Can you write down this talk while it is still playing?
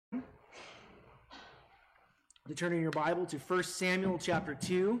to turn in your Bible to 1 Samuel chapter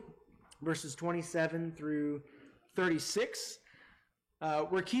 2, verses 27 through 36.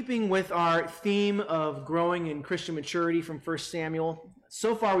 We're keeping with our theme of growing in Christian maturity from 1 Samuel.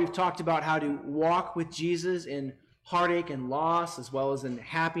 So far, we've talked about how to walk with Jesus in heartache and loss, as well as in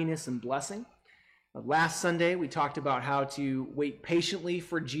happiness and blessing. Last Sunday, we talked about how to wait patiently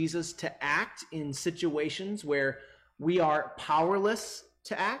for Jesus to act in situations where we are powerless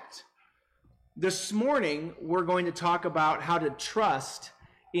to act. This morning, we're going to talk about how to trust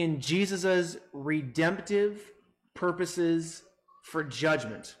in Jesus' redemptive purposes for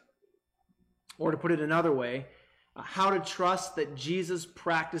judgment. Or to put it another way, how to trust that Jesus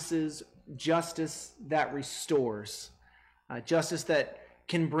practices justice that restores, justice that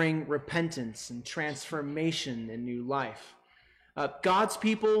can bring repentance and transformation and new life. God's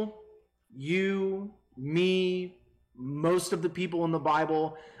people, you, me, most of the people in the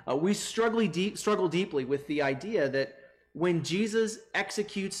Bible, we struggle deeply with the idea that when Jesus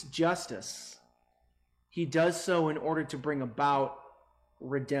executes justice, he does so in order to bring about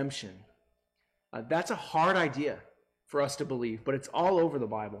redemption. That's a hard idea for us to believe, but it's all over the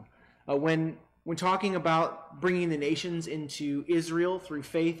Bible. When talking about bringing the nations into Israel through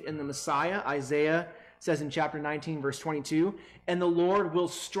faith in the Messiah, Isaiah says in chapter 19, verse 22, "And the Lord will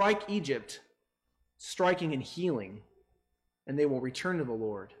strike Egypt, striking and healing, and they will return to the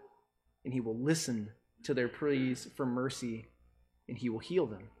Lord, and he will listen to their pleas for mercy, and he will heal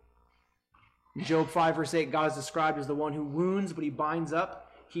them." In Job 5, verse 8, God is described as the one who wounds, but he binds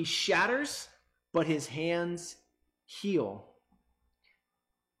up. He shatters, but his hands heal.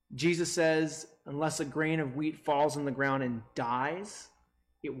 Jesus says, unless a grain of wheat falls on the ground and dies,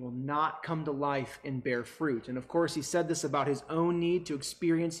 it will not come to life and bear fruit. And of course, he said this about his own need to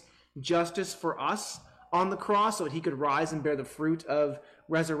experience justice for us on the cross so that he could rise and bear the fruit of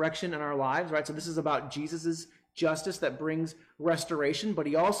resurrection in our lives, right? So this is about Jesus' justice that brings restoration, but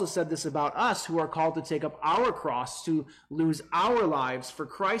he also said this about us who are called to take up our cross, to lose our lives for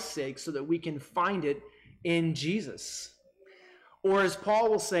Christ's sake so that we can find it in Jesus. Or as Paul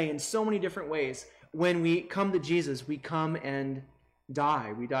will say in so many different ways, when we come to Jesus, we come and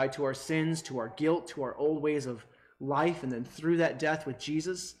die. We die to our sins, to our guilt, to our old ways of life, and then through that death with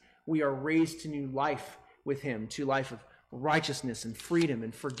Jesus, we are raised to new life with him, to life of righteousness and freedom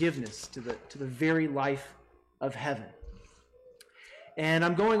and forgiveness, to the very life of heaven. And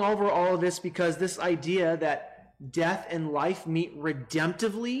I'm going over all of this because this idea that death and life meet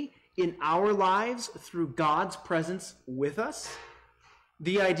redemptively in our lives through God's presence with us,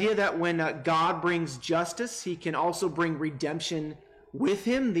 the idea that when God brings justice, he can also bring redemption with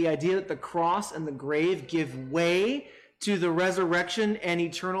him, the idea that the cross and the grave give way to the resurrection and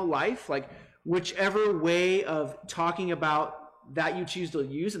eternal life, like whichever way of talking about that you choose to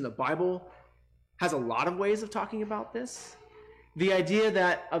use, and the Bible has a lot of ways of talking about this. The idea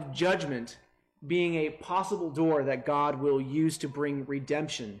that of judgment being a possible door that God will use to bring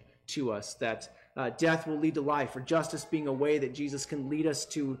redemption to us, that death will lead to life, or justice being a way that Jesus can lead us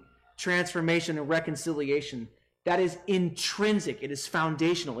to transformation and reconciliation. That is intrinsic, it is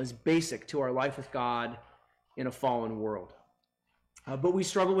foundational, it is basic to our life with God in a fallen world. But we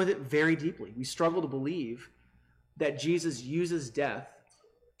struggle with it very deeply. We struggle to believe that Jesus uses death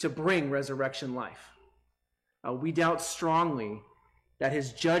to bring resurrection life. We doubt strongly that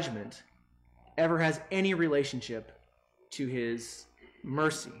his judgment ever has any relationship to his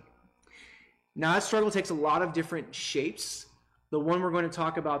mercy. Now, that struggle takes a lot of different shapes. The one we're going to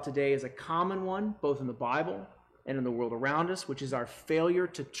talk about today is a common one, both in the Bible and in the world around us, which is our failure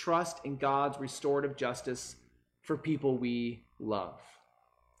to trust in God's restorative justice for people we love.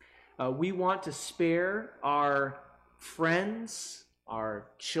 We want to spare our friends, our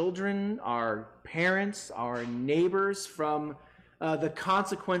children, our parents, our neighbors from the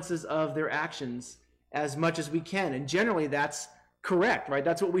consequences of their actions as much as we can. And generally that's correct, right?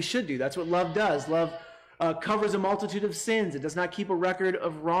 That's what we should do. That's what love does. Love covers a multitude of sins. It does not keep a record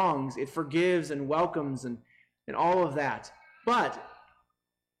of wrongs. It forgives and welcomes and all of that. But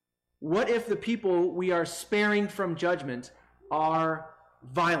what if the people we are sparing from judgment are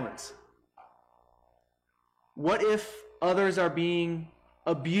violent? What if others are being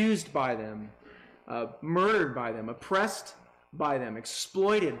abused by them, murdered by them, oppressed by them,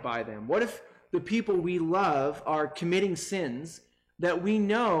 exploited by them? What if the people we love are committing sins that we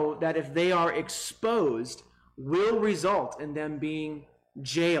know that if they are exposed will result in them being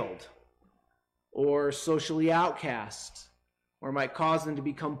jailed or socially outcast, or might cause them to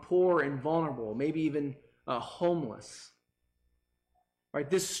become poor and vulnerable, maybe even homeless? Right?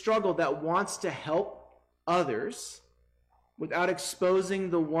 This struggle that wants to help others without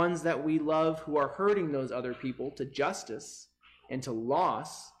exposing the ones that we love who are hurting those other people to justice and to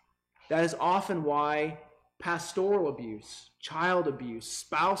loss, that is often why pastoral abuse, child abuse,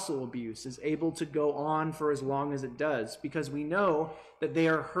 spousal abuse is able to go on for as long as it does, because we know that they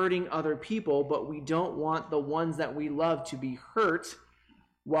are hurting other people, but we don't want the ones that we love to be hurt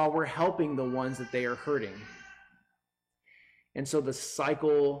while we're helping the ones that they are hurting. And so the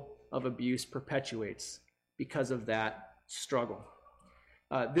cycle of abuse perpetuates because of that struggle.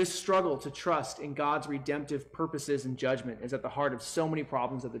 This struggle to trust in God's redemptive purposes and judgment is at the heart of so many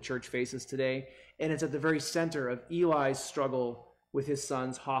problems that the church faces today, and it's at the very center of Eli's struggle with his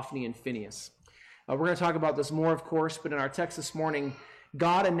sons Hophni and Phinehas. We're going to talk about this more, of course, but in our text this morning,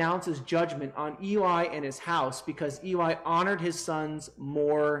 God announces judgment on Eli and his house because Eli honored his sons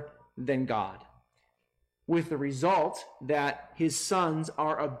more than God, with the result that his sons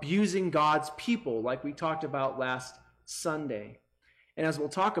are abusing God's people, like we talked about last Sunday. And as we'll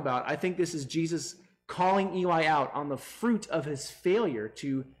talk about, I think this is Jesus calling Eli out on the fruit of his failure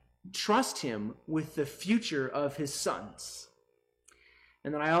to trust him with the future of his sons.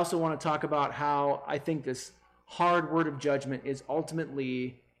 And then I also want to talk about how I think this hard word of judgment is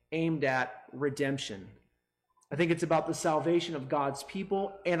ultimately aimed at redemption. I think it's about the salvation of God's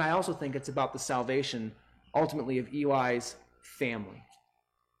people, and I also think it's about the salvation, ultimately, of Eli's family.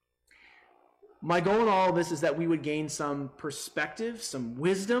 My goal in all of this is that we would gain some perspective, some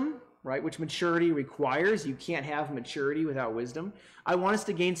wisdom, right, which maturity requires. You can't have maturity without wisdom. I want us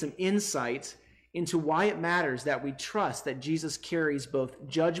to gain some insight into why it matters that we trust that Jesus carries both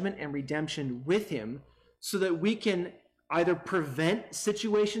judgment and redemption with him, so that we can either prevent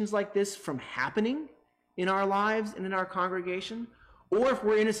situations like this from happening in our lives and in our congregation, or if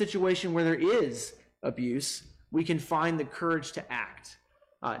we're in a situation where there is abuse, we can find the courage to act,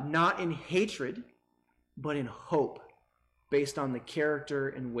 not in hatred, but in hope, based on the character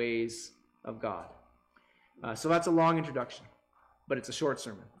and ways of God. So that's a long introduction, but it's a short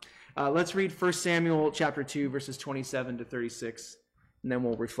sermon. Let's read 1 Samuel chapter 2, verses 27 to 36, and then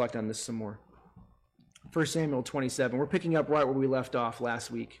we'll reflect on this some more. 1 Samuel 27. We're picking up right where we left off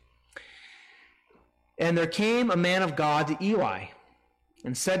last week. And there came a man of God to Eli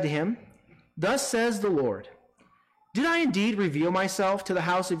and said to him, "Thus says the Lord, did I indeed reveal myself to the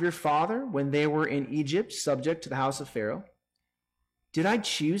house of your father when they were in Egypt, subject to the house of Pharaoh? Did I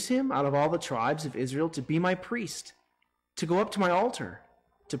choose him out of all the tribes of Israel to be my priest, to go up to my altar,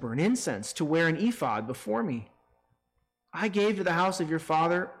 to burn incense, to wear an ephod before me? I gave to the house of your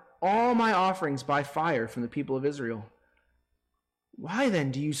father all my offerings by fire from the people of Israel. Why then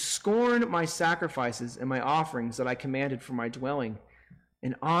do you scorn my sacrifices and my offerings that I commanded for my dwelling,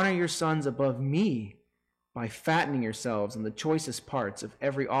 and honor your sons above me by fattening yourselves on the choicest parts of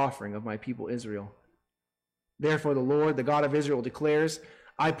every offering of my people Israel? Therefore the Lord, the God of Israel, declares,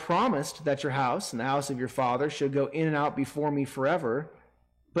 I promised that your house and the house of your father should go in and out before me forever.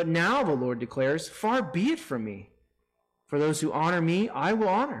 But now the Lord declares, far be it from me. For those who honor me, I will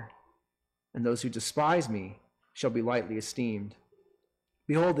honor, and those who despise me shall be lightly esteemed.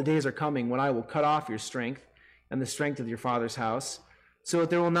 Behold, the days are coming when I will cut off your strength and the strength of your father's house, so that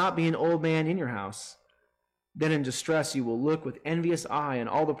there will not be an old man in your house. Then in distress you will look with envious eye on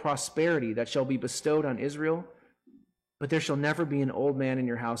all the prosperity that shall be bestowed on Israel, but there shall never be an old man in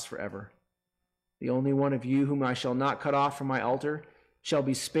your house forever. The only one of you whom I shall not cut off from my altar shall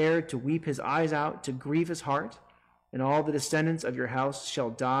be spared to weep his eyes out, to grieve his heart, and all the descendants of your house shall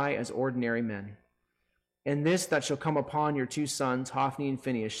die as ordinary men. And this that shall come upon your two sons, Hophni and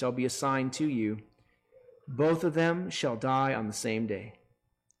Phinehas, shall be a sign to you. Both of them shall die on the same day.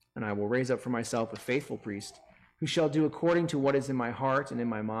 And I will raise up for myself a faithful priest, who shall do according to what is in my heart and in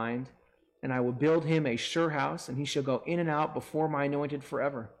my mind. And I will build him a sure house, and he shall go in and out before my anointed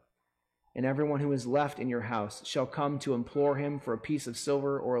forever. And everyone who is left in your house shall come to implore him for a piece of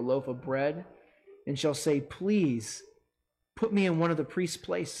silver or a loaf of bread, and shall say, please, put me in one of the priest's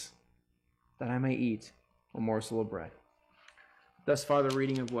place, that I may eat a morsel of bread. Thus far, the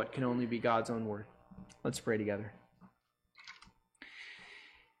reading of what can only be God's own word. Let's pray together.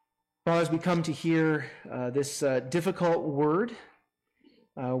 Father, as we come to hear this difficult word,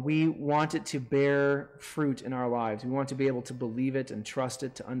 we want it to bear fruit in our lives. We want to be able to believe it and trust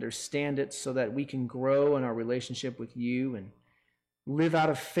it, to understand it, so that we can grow in our relationship with you and live out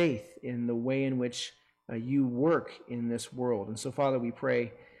of faith in the way in which you work in this world. And so, Father, we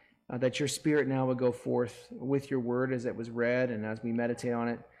pray that your Spirit now will go forth with your word as it was read and as we meditate on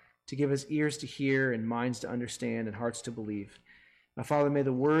it, to give us ears to hear and minds to understand and hearts to believe. Father, may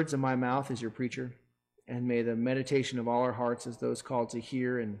the words of my mouth as your preacher, and may the meditation of all our hearts as those called to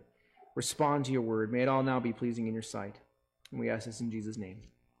hear and respond to your word, may it all now be pleasing in your sight. And we ask this in Jesus' name.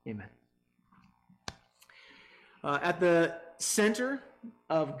 Amen. At the center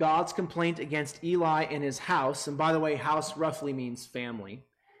of God's complaint against Eli and his house, and by the way, house roughly means family.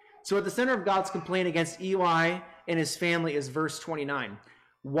 So at the center of God's complaint against Eli and his family is verse 29.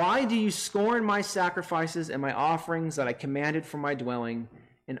 Why do you scorn my sacrifices and my offerings that I commanded for my dwelling,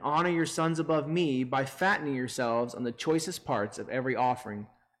 and honor your sons above me by fattening yourselves on the choicest parts of every offering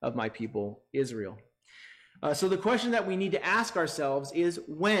of my people Israel? So the question that we need to ask ourselves is,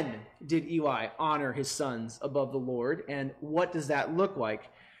 when did Eli honor his sons above the Lord, and what does that look like?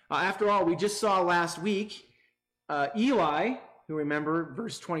 After all, we just saw last week, Eli, who, remember,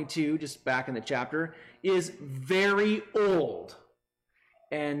 verse 22, just back in the chapter, is very old.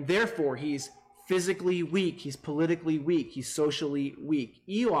 And therefore, he's physically weak, he's politically weak, he's socially weak.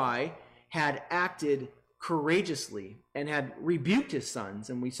 Eli had acted courageously and had rebuked his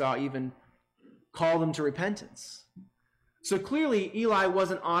sons, and we saw even call them to repentance. So clearly, Eli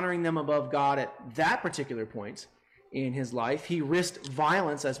wasn't honoring them above God at that particular point in his life. He risked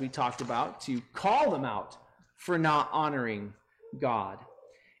violence, as we talked about, to call them out for not honoring God.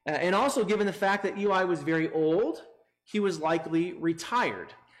 And also, given the fact that Eli was very old, he was likely retired.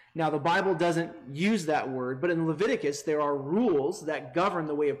 Now, the Bible doesn't use that word, but in Leviticus, there are rules that govern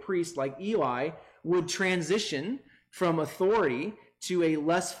the way a priest like Eli would transition from authority to a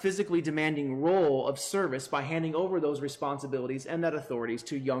less physically demanding role of service by handing over those responsibilities and that authorities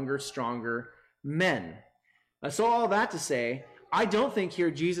to younger, stronger men. So all that to say, I don't think here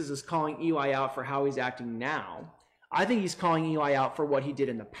Jesus is calling Eli out for how he's acting now. I think he's calling Eli out for what he did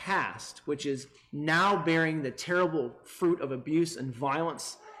in the past, which is now bearing the terrible fruit of abuse and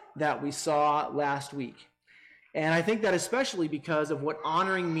violence that we saw last week. And I think that especially because of what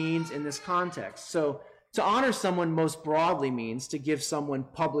honoring means in this context. So to honor someone most broadly means to give someone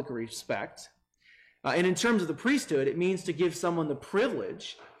public respect. And in terms of the priesthood, it means to give someone the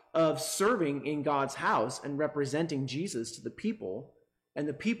privilege of serving in God's house and representing Jesus to the people and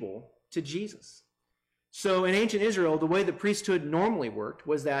the people to Jesus. So in ancient Israel, the way the priesthood normally worked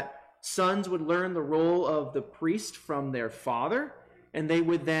was that sons would learn the role of the priest from their father, and they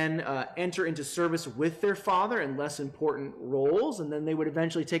would then enter into service with their father in less important roles, and then they would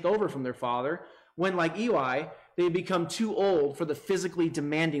eventually take over from their father when, like Eli, they become too old for the physically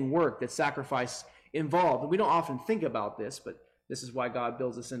demanding work that sacrifice involved. And we don't often think about this, but this is why God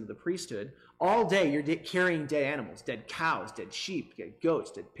builds us into the priesthood. All day, you're carrying dead animals, dead cows, dead sheep, dead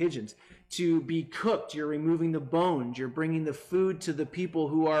goats, dead pigeons, to be cooked. You're removing the bones. You're bringing the food to the people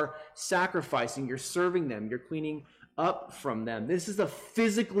who are sacrificing. You're serving them. You're cleaning up from them. This is a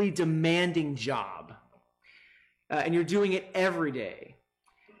physically demanding job, and you're doing it every day.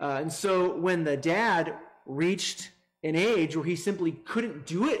 And so when the dad reached an age where he simply couldn't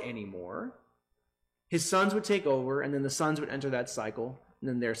do it anymore, his sons would take over, and then the sons would enter that cycle, and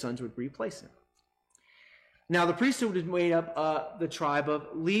then their sons would replace him. Now, the priesthood was made up the tribe of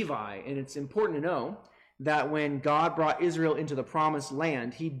Levi, and it's important to know that when God brought Israel into the promised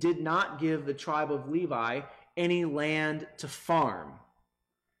land, he did not give the tribe of Levi any land to farm.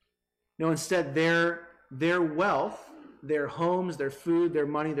 No, instead, their wealth, their homes, their food, their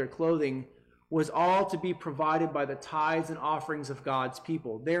money, their clothing was all to be provided by the tithes and offerings of God's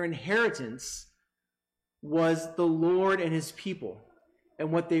people. Their inheritance was the Lord and his people.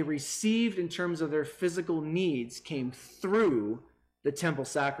 And what they received in terms of their physical needs came through the temple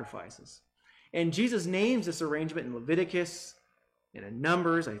sacrifices. And Jesus names this arrangement in Leviticus and in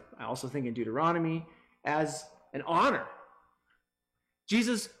Numbers, I also think in Deuteronomy, as an honor.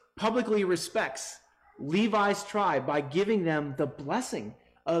 Jesus publicly respects Levi's tribe by giving them the blessing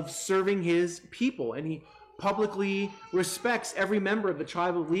of serving his people. And he publicly respects every member of the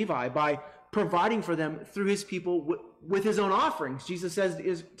tribe of Levi by providing for them through his people with his own offerings. Jesus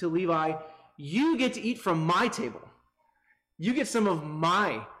says to Levi, you get to eat from my table. You get some of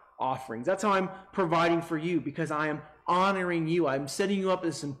my offerings. That's how I'm providing for you, because I am honoring you. I'm setting you up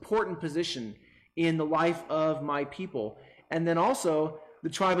this important position in the life of my people. And then also, the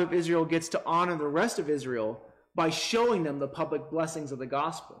tribe of Israel gets to honor the rest of Israel by showing them the public blessings of the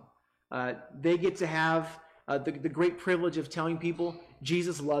gospel. They get to have the great privilege of telling people,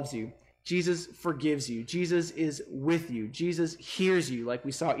 Jesus loves you. Jesus forgives you. Jesus is with you. Jesus hears you, like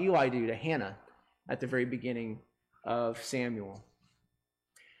we saw Eli do to Hannah at the very beginning of Samuel.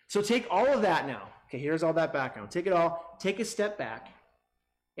 So take all of that now. Okay, here's all that background. Take it all, take a step back,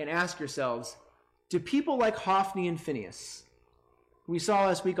 and ask yourselves, do people like Hophni and Phinehas, who we saw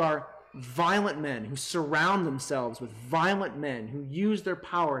last week, are violent men who surround themselves with violent men who use their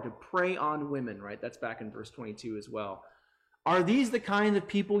power to prey on women, right? That's back in verse 22 as well. Are these the kind of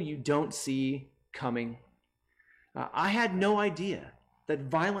people you don't see coming? I had no idea that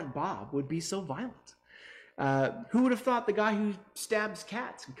Violent Bob would be so violent. Who would have thought the guy who stabs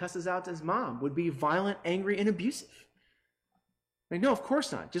cats and cusses out his mom would be violent, angry, and abusive? No, of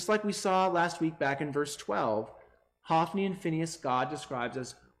course not. Just like we saw last week back in verse 12, Hophni and Phinehas God describes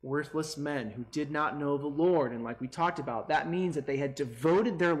as worthless men who did not know the Lord. And like we talked about, that means that they had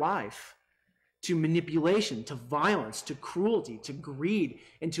devoted their life to manipulation, to violence, to cruelty, to greed,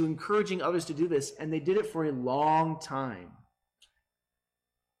 and to encouraging others to do this. And they did it for a long time.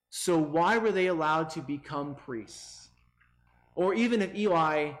 So why were they allowed to become priests? Or even if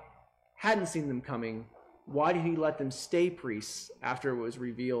Eli hadn't seen them coming, why did he let them stay priests after it was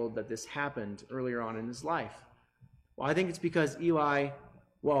revealed that this happened earlier on in his life? Well, I think it's because I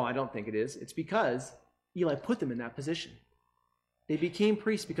don't think it is. It's because Eli put them in that position. They became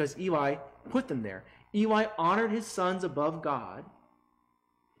priests because Eli put them there. Eli honored his sons above God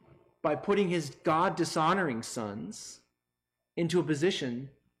by putting his God-dishonoring sons into a position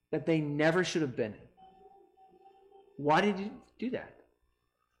that they never should have been in. Why did he do that?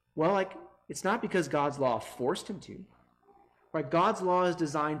 Well, it's not because God's law forced him to. Right? God's law is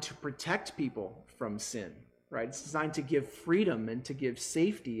designed to protect people from sin. Right? It's designed to give freedom and to give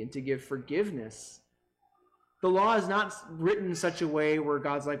safety and to give forgiveness. The law is not written in such a way where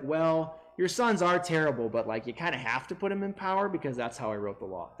God's like, well, your sons are terrible, but you kind of have to put them in power because that's how I wrote the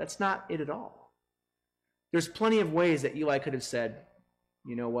law. That's not it at all. There's plenty of ways that Eli could have said,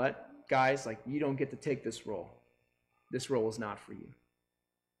 you know what, guys, you don't get to take this role. This role is not for you.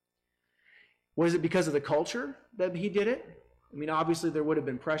 Was it because of the culture that he did it? Obviously there would have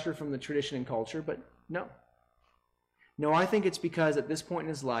been pressure from the tradition and culture, but no. No, I think it's because at this point in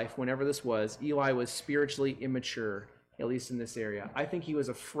his life, whenever this was, Eli was spiritually immature, at least in this area. I think he was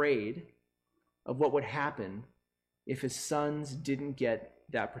afraid of what would happen if his sons didn't get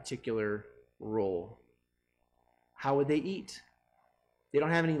that particular role. How would they eat? They don't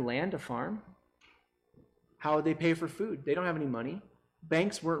have any land to farm. How would they pay for food? They don't have any money.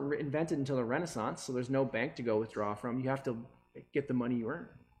 Banks weren't invented until the Renaissance, so there's no bank to go withdraw from. You have to get the money you earn.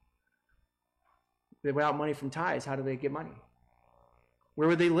 Without money from tithes, how do they get money? Where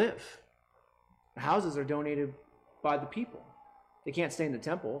would they live? The houses are donated by the people. They can't stay in the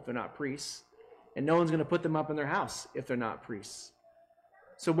temple if they're not priests, and no one's going to put them up in their house if they're not priests.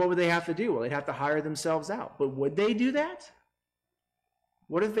 So what would they have to do? Well, they'd have to hire themselves out. But would they do that?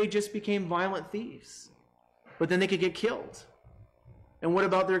 What if they just became violent thieves? But then they could get killed. And what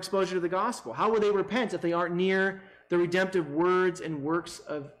about their exposure to the gospel? How would they repent if they aren't near the redemptive words and works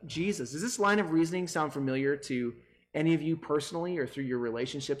of Jesus? Does this line of reasoning sound familiar to any of you personally or through your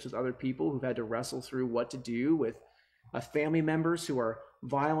relationships with other people who've had to wrestle through what to do with family members who are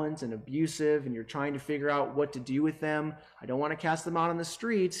violent and abusive, and you're trying to figure out what to do with them? I don't want to cast them out on the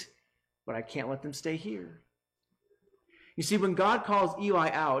street, but I can't let them stay here. You see, when God calls Eli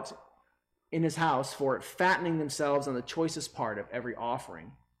out in his house for fattening themselves on the choicest part of every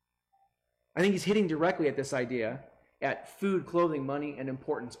offering, I think he's hitting directly at this idea, at food, clothing, money, and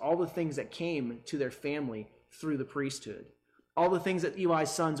importance, all the things that came to their family through the priesthood, all the things that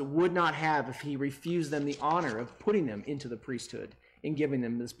Eli's sons would not have if he refused them the honor of putting them into the priesthood and giving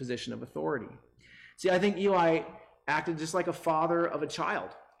them this position of authority. See, I think Eli acted just like a father of a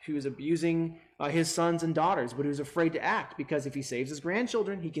child who is abusing his sons and daughters, but who's afraid to act because if he saves his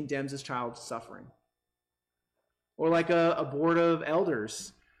grandchildren, he condemns his child to suffering. Or like a board of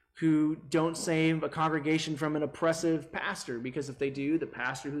elders who don't save a congregation from an oppressive pastor, because if they do, the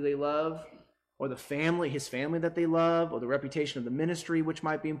pastor who they love, or the family, his family that they love, or the reputation of the ministry, which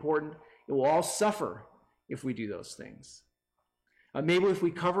might be important, it will all suffer if we do those things. Maybe if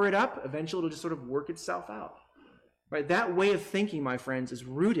we cover it up, eventually it'll just sort of work itself out. Right? That way of thinking, my friends, is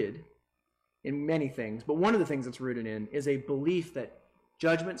rooted in many things, but one of the things it's rooted in is a belief that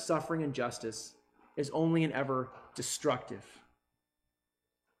judgment, suffering, and justice is only and ever destructive.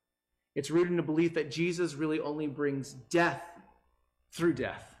 It's rooted in a belief that Jesus really only brings death through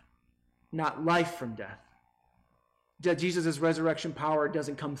death, not life from death. That Jesus' resurrection power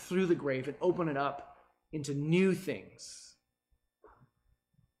doesn't come through the grave and open it up into new things.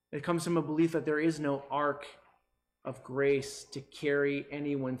 It comes from a belief that there is no ark of grace to carry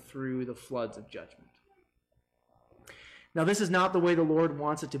anyone through the floods of judgment. Now, this is not the way the Lord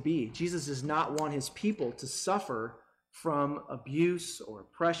wants it to be. Jesus does not want his people to suffer from abuse or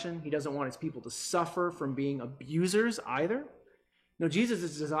oppression. He doesn't want his people to suffer from being abusers either. No,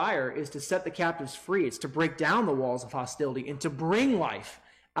 Jesus' desire is to set the captives free. It's to break down the walls of hostility and to bring life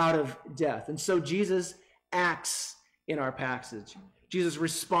out of death. And so Jesus acts in our passage. Jesus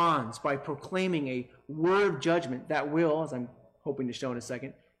responds by proclaiming a word of judgment that will, as I'm hoping to show in a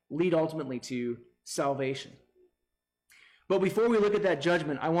second, lead ultimately to salvation. But before we look at that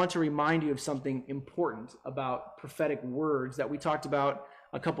judgment, I want to remind you of something important about prophetic words that we talked about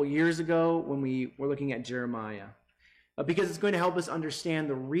a couple years ago when we were looking at Jeremiah. Because it's going to help us understand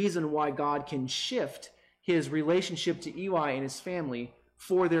the reason why God can shift his relationship to Eli and his family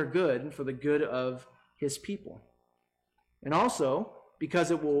for their good and for the good of his people. And also,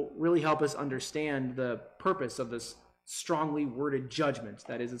 because it will really help us understand the purpose of this strongly worded judgment.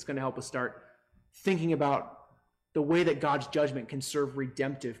 That is, it's going to help us start thinking about the way that God's judgment can serve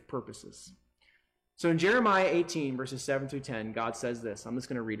redemptive purposes. So in Jeremiah 18, verses 7 through 10, God says this. I'm just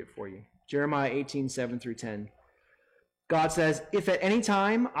going to read it for you. Jeremiah 18, 7 through 10. God says, "If at any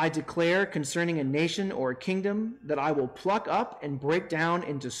time I declare concerning a nation or a kingdom that I will pluck up and break down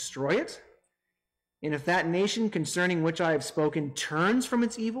and destroy it, and if that nation concerning which I have spoken turns from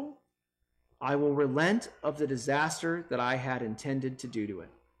its evil, I will relent of the disaster that I had intended to do to it.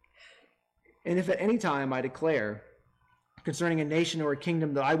 And if at any time I declare concerning a nation or a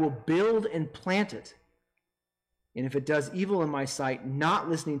kingdom that I will build and plant it, and if it does evil in my sight, not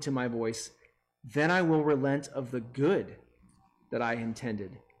listening to my voice, then I will relent of the good that I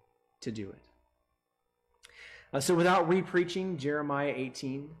intended to do it." So without re-preaching Jeremiah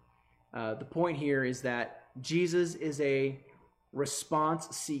 18, the point here is that Jesus is a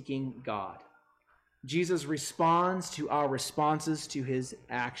response-seeking God. Jesus responds to our responses to his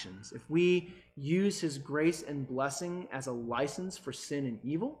actions. If we use his grace and blessing as a license for sin and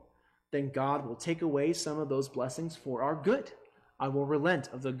evil, then God will take away some of those blessings for our good. I will relent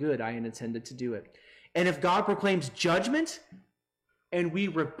of the good I intended to do it. And if God proclaims judgment and we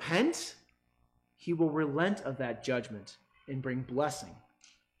repent, he will relent of that judgment and bring blessing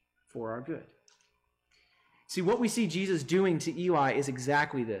for our good. See, what we see Jesus doing to Eli is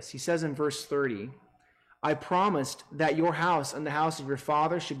exactly this. He says in verse 30, "I promised that your house and the house of your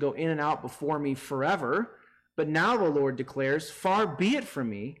father should go in and out before me forever. But now the Lord declares, far be it from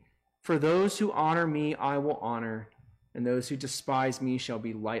me, for those who honor me I will honor, and those who despise me shall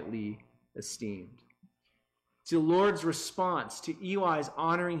be lightly esteemed." See, the Lord's response to Eli's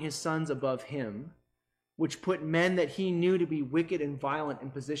honoring his sons above him, which put men that he knew to be wicked and violent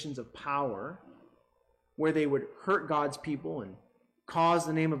in positions of power, where they would hurt God's people and cause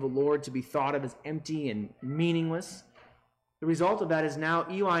the name of the Lord to be thought of as empty and meaningless. The result of that is now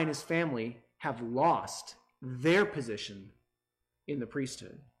Eli and his family have lost their position in the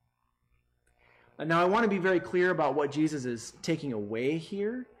priesthood. And now I want to be very clear about what Jesus is taking away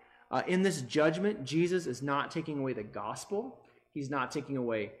here. In this judgment, Jesus is not taking away the gospel. He's not taking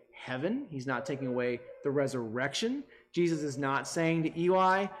away heaven. He's not taking away the resurrection. Jesus is not saying to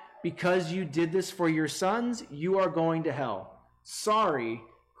Eli, because you did this for your sons, you are going to hell. Sorry,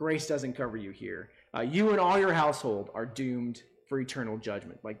 grace doesn't cover you here. You and all your household are doomed for eternal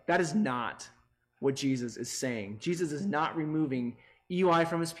judgment. Like, that is not what Jesus is saying. Jesus is not removing Eli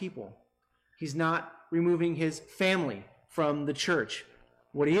from his people. He's not removing his family from the church.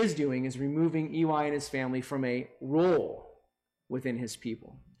 What he is doing is removing Eli and his family from a role within his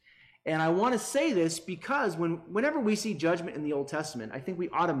people. And I want to say this because whenever we see judgment in the Old Testament, I think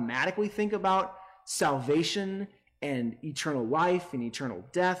we automatically think about salvation and eternal life and eternal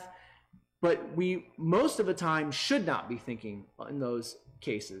death. But we, most of the time, should not be thinking in those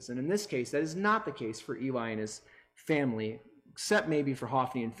cases. And in this case, that is not the case for Eli and his family, except maybe for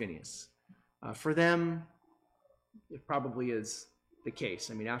Hophni and Phinehas. For them, it probably is the case.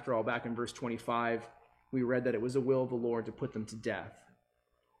 I mean, after all, back in verse 25, we read that it was the will of the Lord to put them to death.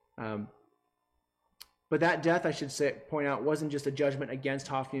 But that death, I should point out, wasn't just a judgment against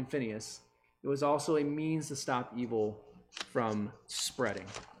Hophni and Phinehas. It was also a means to stop evil from spreading.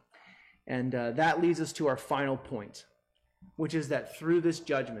 And that leads us to our final point, which is that through this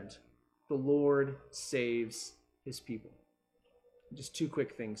judgment, the Lord saves his people. Just two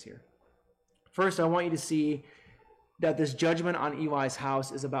quick things here. First, I want you to see that this judgment on Eli's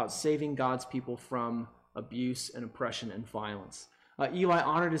house is about saving God's people from abuse and oppression and violence. Eli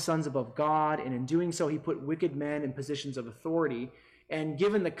honored his sons above God, and in doing so, he put wicked men in positions of authority. And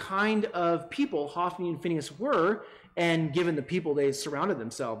given the kind of people Hophni and Phinehas were, and given the people they surrounded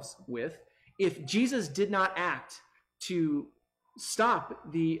themselves with, if Jesus did not act to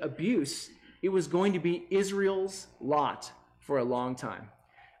stop the abuse, it was going to be Israel's lot for a long time.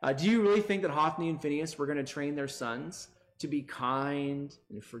 Do you really think that Hophni and Phinehas were going to train their sons to be kind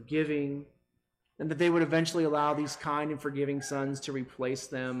and forgiving, and that they would eventually allow these kind and forgiving sons to replace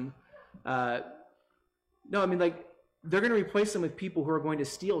them? No, I mean, like, they're going to replace them with people who are going to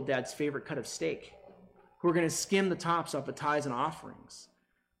steal dad's favorite cut of steak, who are going to skim the tops off the tithes and offerings.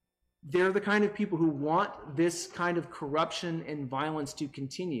 They're the kind of people who want this kind of corruption and violence to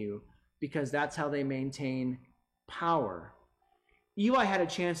continue because that's how they maintain power Eli had a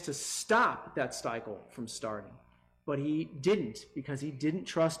chance to stop that cycle from starting, but he didn't, because he didn't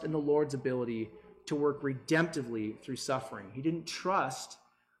trust in the Lord's ability to work redemptively through suffering. He didn't trust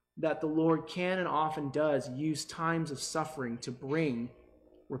that the Lord can and often does use times of suffering to bring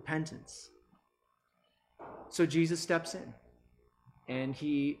repentance. So Jesus steps in and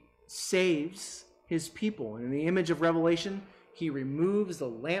he saves his people. And in the image of Revelation, he removes the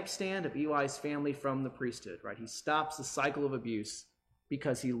lampstand of Eli's family from the priesthood, right? He stops the cycle of abuse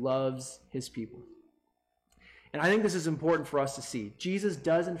because he loves his people. And I think this is important for us to see. Jesus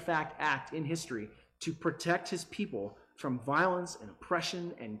does, in fact, act in history to protect his people from violence and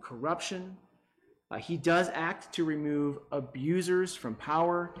oppression and corruption. He does act to remove abusers from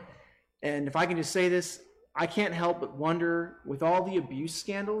power. And if I can just say this, I can't help but wonder, with all the abuse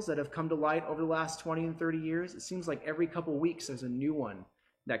scandals that have come to light over the last 20 and 30 years, it seems like every couple weeks there's a new one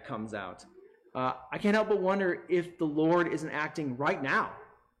that comes out. I can't help but wonder if the Lord isn't acting right now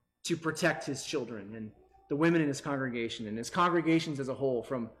to protect his children and the women in his congregation and his congregations as a whole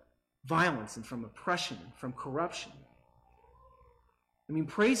from violence and from oppression and from corruption. I mean,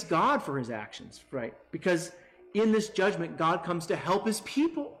 praise God for his actions, right? Because in this judgment, God comes to help his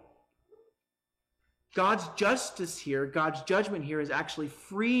people. God's justice here, God's judgment here is actually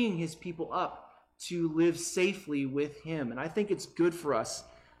freeing his people up to live safely with him. And I think it's good for us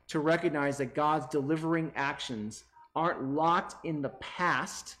to recognize that God's delivering actions aren't locked in the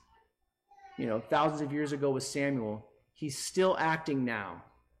past, thousands of years ago with Samuel. He's still acting now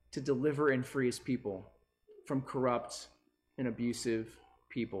to deliver and free his people from corrupt and abusive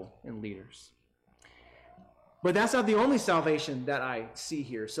people and leaders. But that's not the only salvation that I see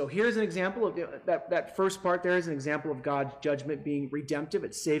here. So here's an example of that first part there is an example of God's judgment being redemptive.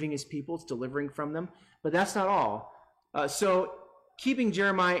 It's saving his people. It's delivering from them. But that's not all. So keeping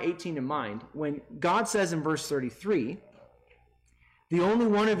Jeremiah 18 in mind, when God says in verse 33, "The only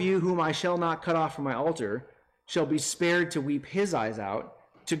one of you whom I shall not cut off from my altar shall be spared to weep his eyes out,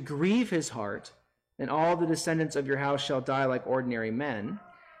 to grieve his heart, and all the descendants of your house shall die like ordinary men."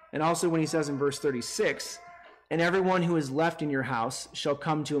 And also when he says in verse 36, "And everyone who is left in your house shall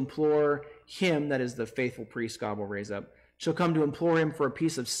come to implore him," that is the faithful priest God will raise up, "shall come to implore him for a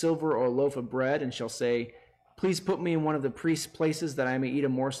piece of silver or a loaf of bread, and shall say, 'Please put me in one of the priest's places that I may eat a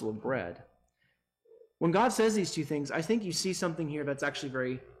morsel of bread.'" When God says these two things, I think you see something here that's actually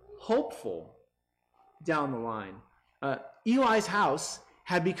very hopeful down the line. Eli's house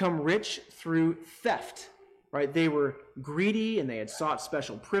had become rich through theft, right? They were greedy and they had sought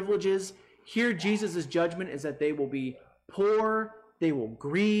special privileges. Here, Jesus' judgment is that they will be poor, they will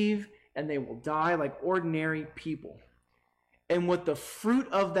grieve, and they will die like ordinary people. And what the fruit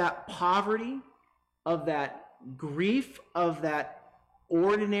of that poverty, of that grief, of that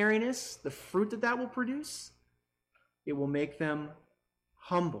ordinariness, the fruit that will produce, it will make them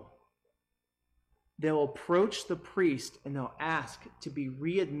humble. They'll approach the priest and they'll ask to be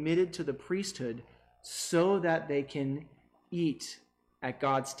readmitted to the priesthood so that they can eat at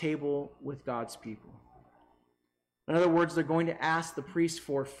God's table with God's people. In other words, they're going to ask the priest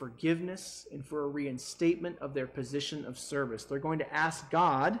for forgiveness and for a reinstatement of their position of service. They're going to ask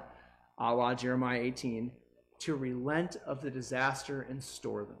God, a la Jeremiah 18, to relent of the disaster and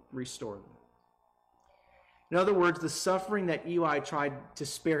restore them. In other words, the suffering that Eli tried to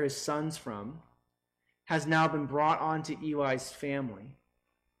spare his sons from has now been brought onto Eli's family.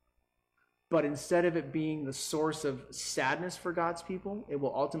 But instead of it being the source of sadness for God's people, it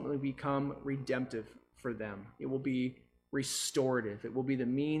will ultimately become redemptive for them. It will be restorative. It will be the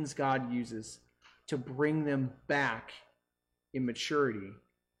means God uses to bring them back in maturity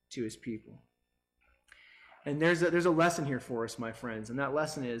to his people. And there's a lesson here for us, my friends, and that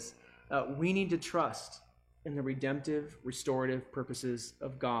lesson is we need to trust in the redemptive, restorative purposes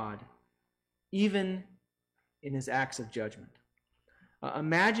of God, even in his acts of judgment.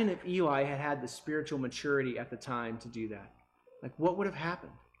 Imagine if Eli had had the spiritual maturity at the time to do that. Like, what would have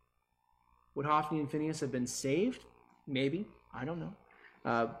happened? Would Hophni and Phinehas have been saved? Maybe. I don't know.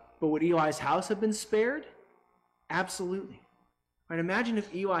 But would Eli's house have been spared? Absolutely. Right? Imagine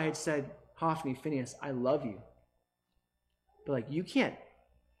if Eli had said, "Hophni, Phinehas, I love you, but you can't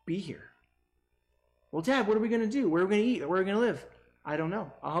be here." "Well, Dad, what are we going to do? Where are we going to eat? Where are we going to live?" "I don't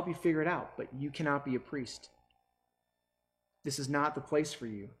know. I'll help you figure it out, but you cannot be a priest. This is not the place for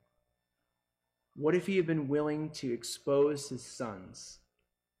you." What if he had been willing to expose his sons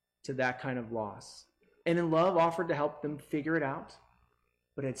to that kind of loss, and in love offered to help them figure it out,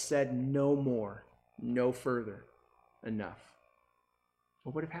 but had said no more, no further, enough?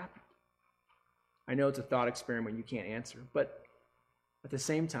 What would have happened? I know it's a thought experiment you can't answer, but at the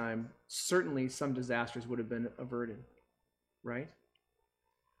same time, certainly some disasters would have been averted, right?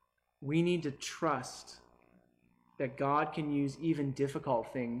 We need to trust that God can use even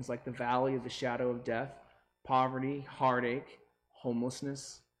difficult things like the valley of the shadow of death, poverty, heartache,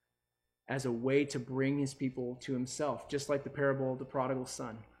 homelessness, as a way to bring his people to himself, just like the parable of the prodigal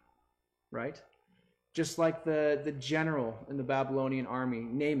son, right? Just like the general in the Babylonian army,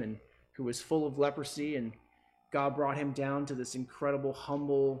 Naaman, who was full of leprosy, and God brought him down to this incredible,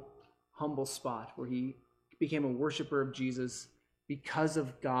 humble spot where he became a worshiper of Jesus because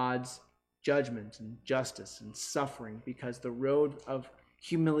of God's judgment and justice and suffering, because the road of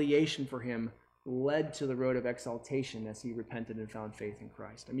humiliation for him led to the road of exaltation as he repented and found faith in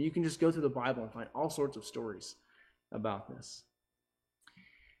Christ. I mean, you can just go through the Bible and find all sorts of stories about this.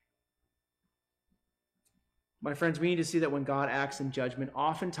 My friends, we need to see that when God acts in judgment,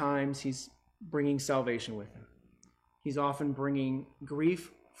 oftentimes he's bringing salvation with him. He's often bringing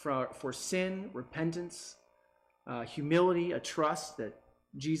grief for sin, repentance, humility, a trust that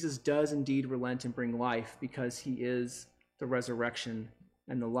Jesus does indeed relent and bring life because he is the resurrection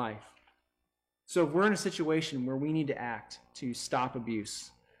and the life. So if we're in a situation where we need to act to stop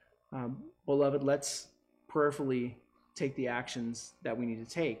abuse, beloved, let's prayerfully take the actions that we need to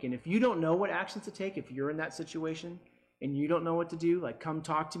take. And if you don't know what actions to take, if you're in that situation and you don't know what to do, like, come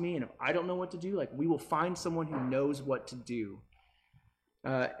talk to me. And if I don't know what to do, like, we will find someone who knows what to do.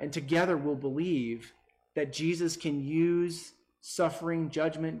 And together we'll believe that Jesus can use suffering,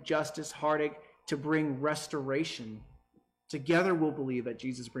 judgment, justice, heartache to bring restoration. Together we'll believe that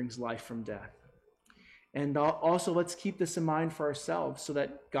Jesus brings life from death. And also, let's keep this in mind for ourselves so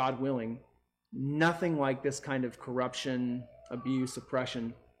that, God willing, nothing like this kind of corruption, abuse,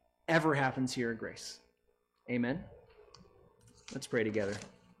 oppression ever happens here at Grace. Amen? Let's pray together.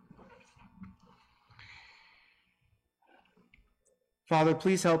 Father,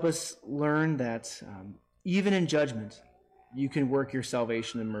 please help us learn that even in judgment, you can work your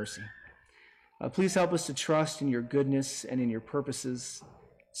salvation and mercy. Please help us to trust in your goodness and in your purposes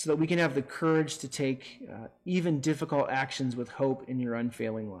so that we can have the courage to take even difficult actions with hope in your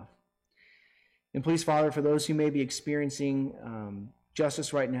unfailing love. And please, Father, for those who may be experiencing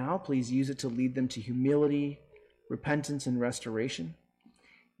justice right now, please use it to lead them to humility, repentance, and restoration.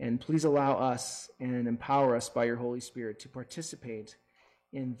 And please allow us and empower us by your Holy Spirit to participate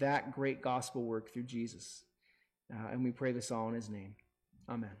in that great gospel work through Jesus. And we pray this all in his name.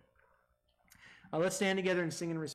 Amen. Let's stand together and sing and